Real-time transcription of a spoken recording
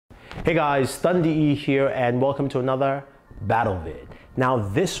Hey guys, Thunder E here and welcome to another battle vid. Now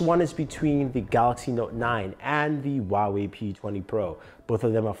this one is between the Galaxy Note 9 and the Huawei P20 Pro. Both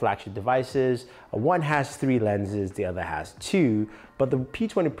of them are flagship devices. One has 3 lenses, the other has 2, but the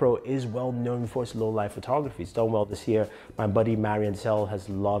P20 Pro is well known for its low light photography. It's done well this year. My buddy Marian Sell has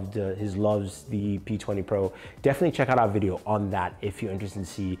loves the P20 Pro. Definitely check out our video on that if you're interested to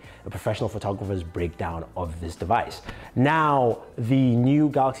see a professional photographer's breakdown of this device. Now, the new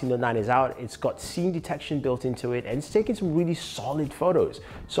Galaxy Note 9 is out. It's got scene detection built into it and it's taking some really solid photos.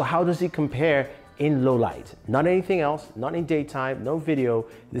 So how does it compare in low light? Not anything else, not in daytime, no video.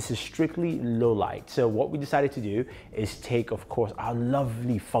 This is strictly low light. So what we decided to do is take, of course, our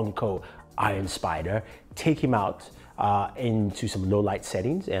lovely Funko Iron Spider, take him out into some low light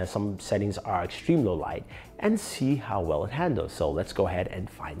settings, and some settings are extreme low light, and see how well it handles. So let's go ahead and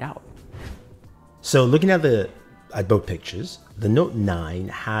find out. So looking at both pictures, the Note 9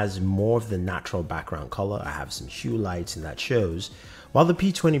 has more of the natural background color. I have some hue lights and that shows, while the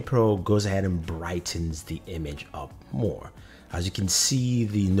P20 Pro goes ahead and brightens the image up more. As you can see,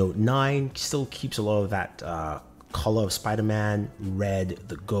 the Note 9 still keeps a lot of that color of Spider-Man, red,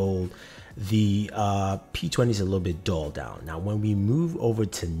 the gold. The P20 is a little bit dulled down. Now, when we move over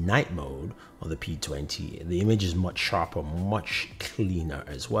to night mode on the P20, the image is much sharper, much cleaner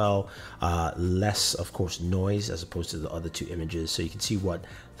as well. Less, of course, noise as opposed to the other 2 images. So you can see what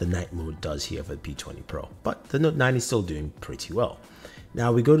the night mode does here for the P20 Pro. But the Note 9 is still doing pretty well.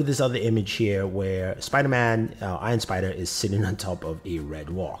 Now we go to this other image here where Spider-Man, Iron Spider, is sitting on top of a red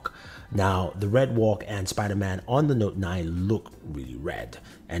walk. Now the red walk and Spider-Man on the Note 9 look really red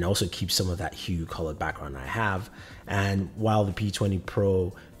and also keep some of that hue colored background I have. And while the P20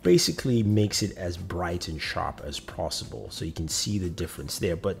 Pro basically makes it as bright and sharp as possible, so you can see the difference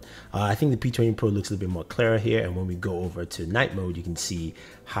there. But I think the P20 Pro looks a little bit more clearer here, and when we go over to night mode, you can see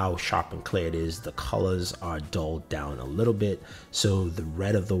how sharp and clear it is. The colors are dulled down a little bit, so the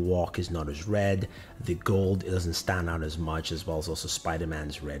red of the walk is not as red. The gold, it doesn't stand out as much, as well as also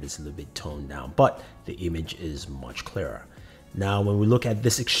Spider-Man's red is a little bit toned down, but the image is much clearer. Now when we look at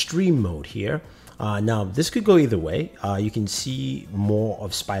this extreme mode here, now this could go either way. You can see more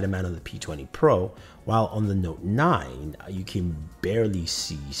of Spider-Man on the P20 Pro, while on the Note 9 you can barely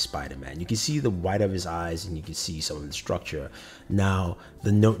see Spider-Man. You can see the white of his eyes and you can see some of the structure. Now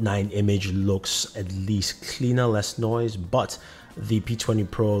the Note 9 image looks at least cleaner, less noise, but the P20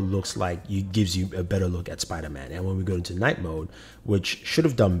 Pro looks like it gives you a better look at Spider-Man. And when we go into night mode, which should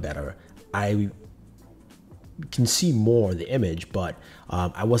have done better, I can see more in the image, but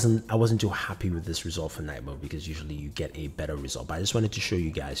I wasn't too happy with this result for night mode, because usually you get a better result. But I just wanted to show you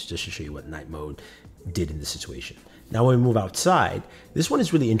guys, just to show you what night mode did in this situation. Now when we move outside, this one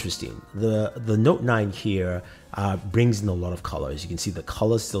is really interesting. The Note 9 here brings in a lot of colors. You can see the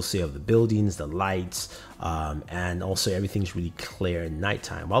colors still say of the buildings, the lights, and also everything's really clear in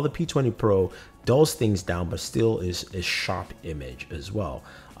nighttime, while the P20 Pro dulls things down but still is a sharp image as well.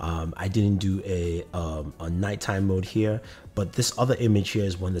 I didn't do a nighttime mode here, but this other image here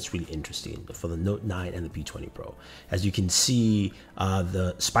is one that's really interesting for the Note 9 and the P20 Pro. As you can see,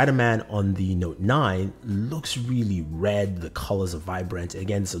 the Spider-Man on the Note 9 looks really red. The colors are vibrant.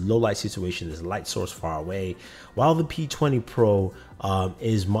 Again, it's a low light situation. There's a light source far away, while the P20 Pro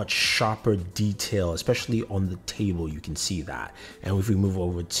is much sharper detail, especially on the table. You can see that. And if we move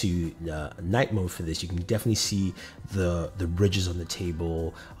over to night mode for this, you can definitely see the ridges on the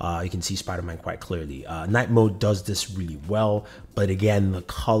table. You can see Spider-Man quite clearly. Night mode does this really well, but again, the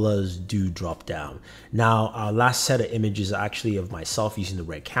colors do drop down. Now, our last set of images are actually of myself using the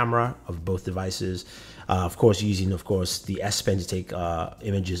red camera of both devices. Of course, using the S Pen to take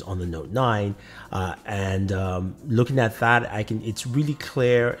images on the Note 9, and looking at that, it's really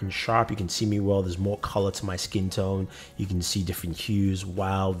clear and sharp. You can see me well. There's more color to my skin tone. You can see different hues,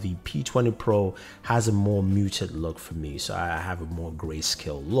 while the P20 Pro has a more muted look for me, so I have a more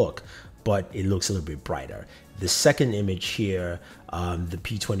grayscale look, but it looks a little bit brighter. The second image here, the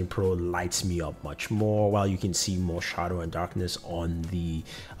P20 Pro lights me up much more, while you can see more shadow and darkness on the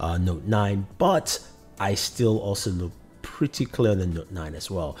Note 9, but I still also look pretty clear on the Note 9 as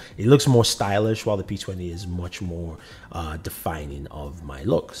well. It looks more stylish, while the P20 is much more defining of my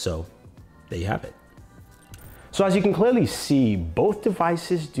look. So there you have it. So as you can clearly see, both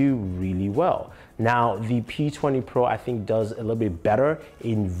devices do really well. Now, the P20 Pro, I think, does a little bit better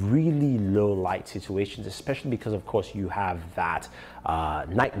in really low light situations, especially because, of course, you have that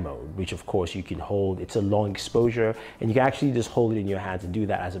night mode, which of course you can hold. It's a long exposure and you can actually just hold it in your hands and do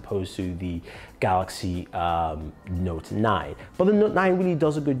that, as opposed to the Galaxy Note 9. But the Note 9 really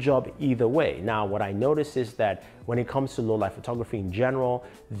does a good job either way. Now, what I noticed is that when it comes to low light photography in general,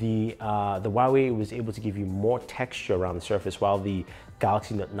 the Huawei was able to give you more texture around the surface, while the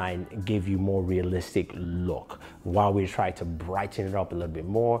Galaxy Note 9 gave you more realistic look. Huawei tried to brighten it up a little bit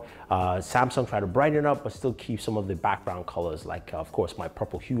more. Samsung tried to brighten it up, but still keep some of the background colors, like of course my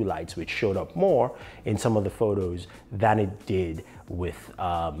purple hue lights, which showed up more in some of the photos than it did with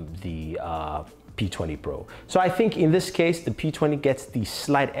the P20 Pro. So I think in this case, the P20 gets the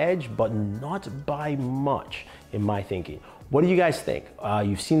slight edge, but not by much in my thinking. What do you guys think?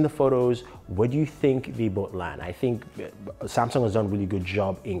 You've seen the photos. Where do you think they both land? I think Samsung has done a really good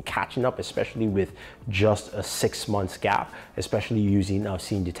job in catching up, especially with just a 6 months gap, especially using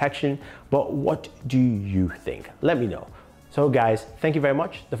scene detection. But what do you think? Let me know. So guys, thank you very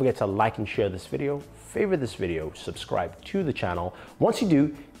much. Don't forget to like and share this video, favorite this video, subscribe to the channel. Once you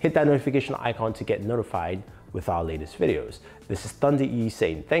do, hit that notification icon to get notified with our latest videos. This is Thunder E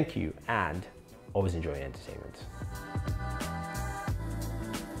saying thank you and always enjoy your entertainment.